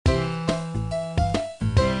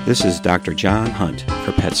This is Dr. John Hunt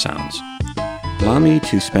for Pet Sounds. Allow me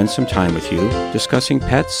to spend some time with you discussing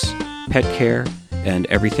pets, pet care, and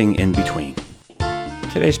everything in between.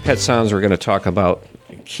 Today's Pet Sounds, we're going to talk about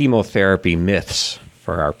chemotherapy myths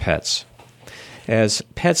for our pets. As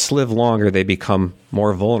pets live longer, they become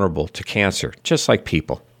more vulnerable to cancer, just like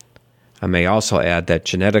people. I may also add that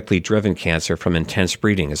genetically driven cancer from intense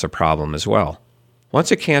breeding is a problem as well. Once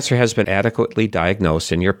a cancer has been adequately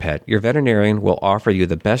diagnosed in your pet, your veterinarian will offer you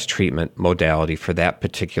the best treatment modality for that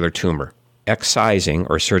particular tumor. Excising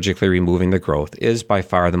or surgically removing the growth is by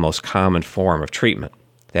far the most common form of treatment.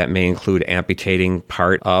 That may include amputating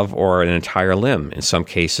part of or an entire limb, in some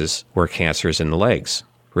cases where cancer is in the legs.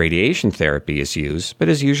 Radiation therapy is used, but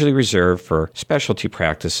is usually reserved for specialty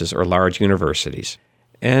practices or large universities,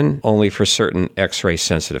 and only for certain X-ray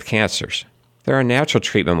sensitive cancers. There are natural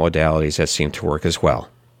treatment modalities that seem to work as well.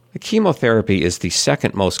 The chemotherapy is the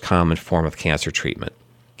second most common form of cancer treatment.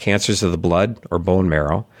 Cancers of the blood or bone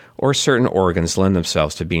marrow or certain organs lend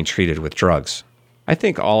themselves to being treated with drugs. I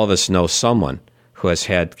think all of us know someone who has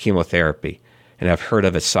had chemotherapy and have heard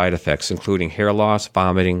of its side effects, including hair loss,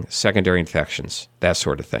 vomiting, secondary infections, that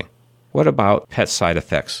sort of thing. What about pet side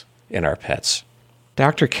effects in our pets?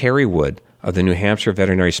 Dr. Carrie Wood of the New Hampshire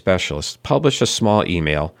Veterinary Specialists published a small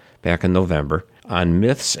email back in November on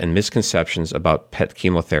myths and misconceptions about pet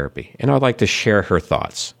chemotherapy, and I'd like to share her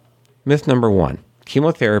thoughts. Myth number 1,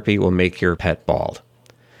 chemotherapy will make your pet bald.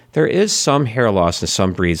 There is some hair loss in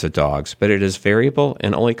some breeds of dogs, but it is variable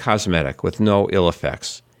and only cosmetic with no ill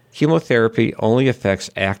effects. Chemotherapy only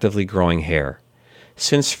affects actively growing hair.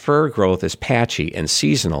 Since fur growth is patchy and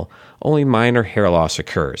seasonal, only minor hair loss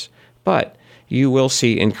occurs, but you will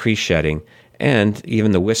see increased shedding and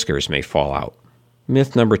even the whiskers may fall out.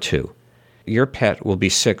 Myth number 2, your pet will be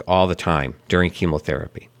sick all the time during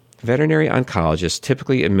chemotherapy. Veterinary oncologists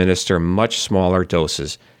typically administer much smaller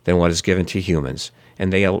doses than what is given to humans,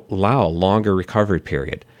 and they allow a longer recovery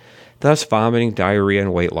period. Thus, vomiting, diarrhea,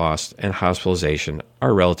 and weight loss and hospitalization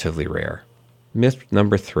are relatively rare. Myth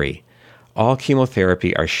number 3, all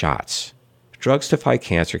chemotherapy are shots. Drugs to fight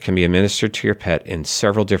cancer can be administered to your pet in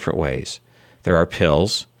several different ways. There are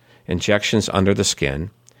pills, injections under the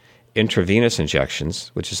skin, intravenous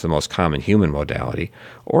injections, which is the most common human modality,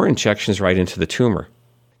 or injections right into the tumor.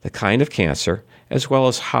 The kind of cancer, as well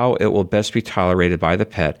as how it will best be tolerated by the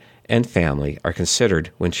pet and family, are considered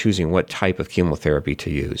when choosing what type of chemotherapy to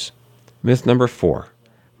use. Myth number 4,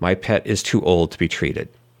 my pet is too old to be treated.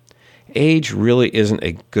 Age really isn't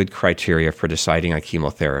a good criteria for deciding on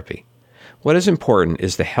chemotherapy. What is important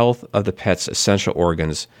is the health of the pet's essential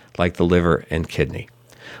organs like the liver and kidney.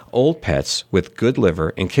 Old pets with good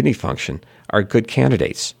liver and kidney function are good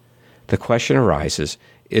candidates. The question arises,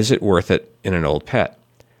 is it worth it in an old pet?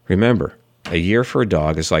 Remember, a year for a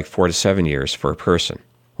dog is like 4 to 7 years for a person.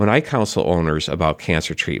 When I counsel owners about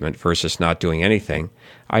cancer treatment versus not doing anything,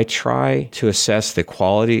 I try to assess the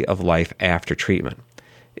quality of life after treatment.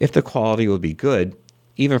 If the quality will be good,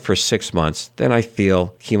 even for 6 months, then I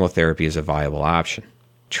feel chemotherapy is a viable option.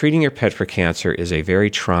 Treating your pet for cancer is a very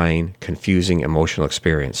trying, confusing, emotional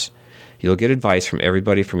experience. You'll get advice from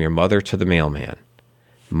everybody from your mother to the mailman.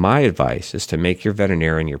 My advice is to make your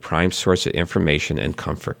veterinarian your prime source of information and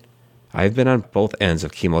comfort. I've been on both ends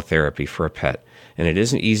of chemotherapy for a pet, and it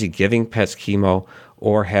isn't easy giving pets chemo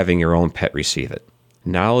or having your own pet receive it.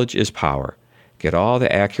 Knowledge is power. Get all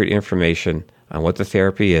the accurate information on what the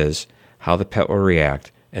therapy is, how the pet will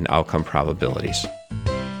react, and outcome probabilities.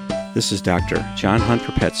 This is Dr. John Hunt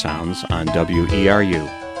for Pet Sounds on WERU.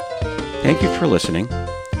 Thank you for listening.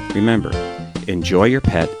 Remember, enjoy your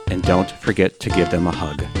pet and don't forget to give them a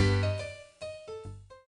hug.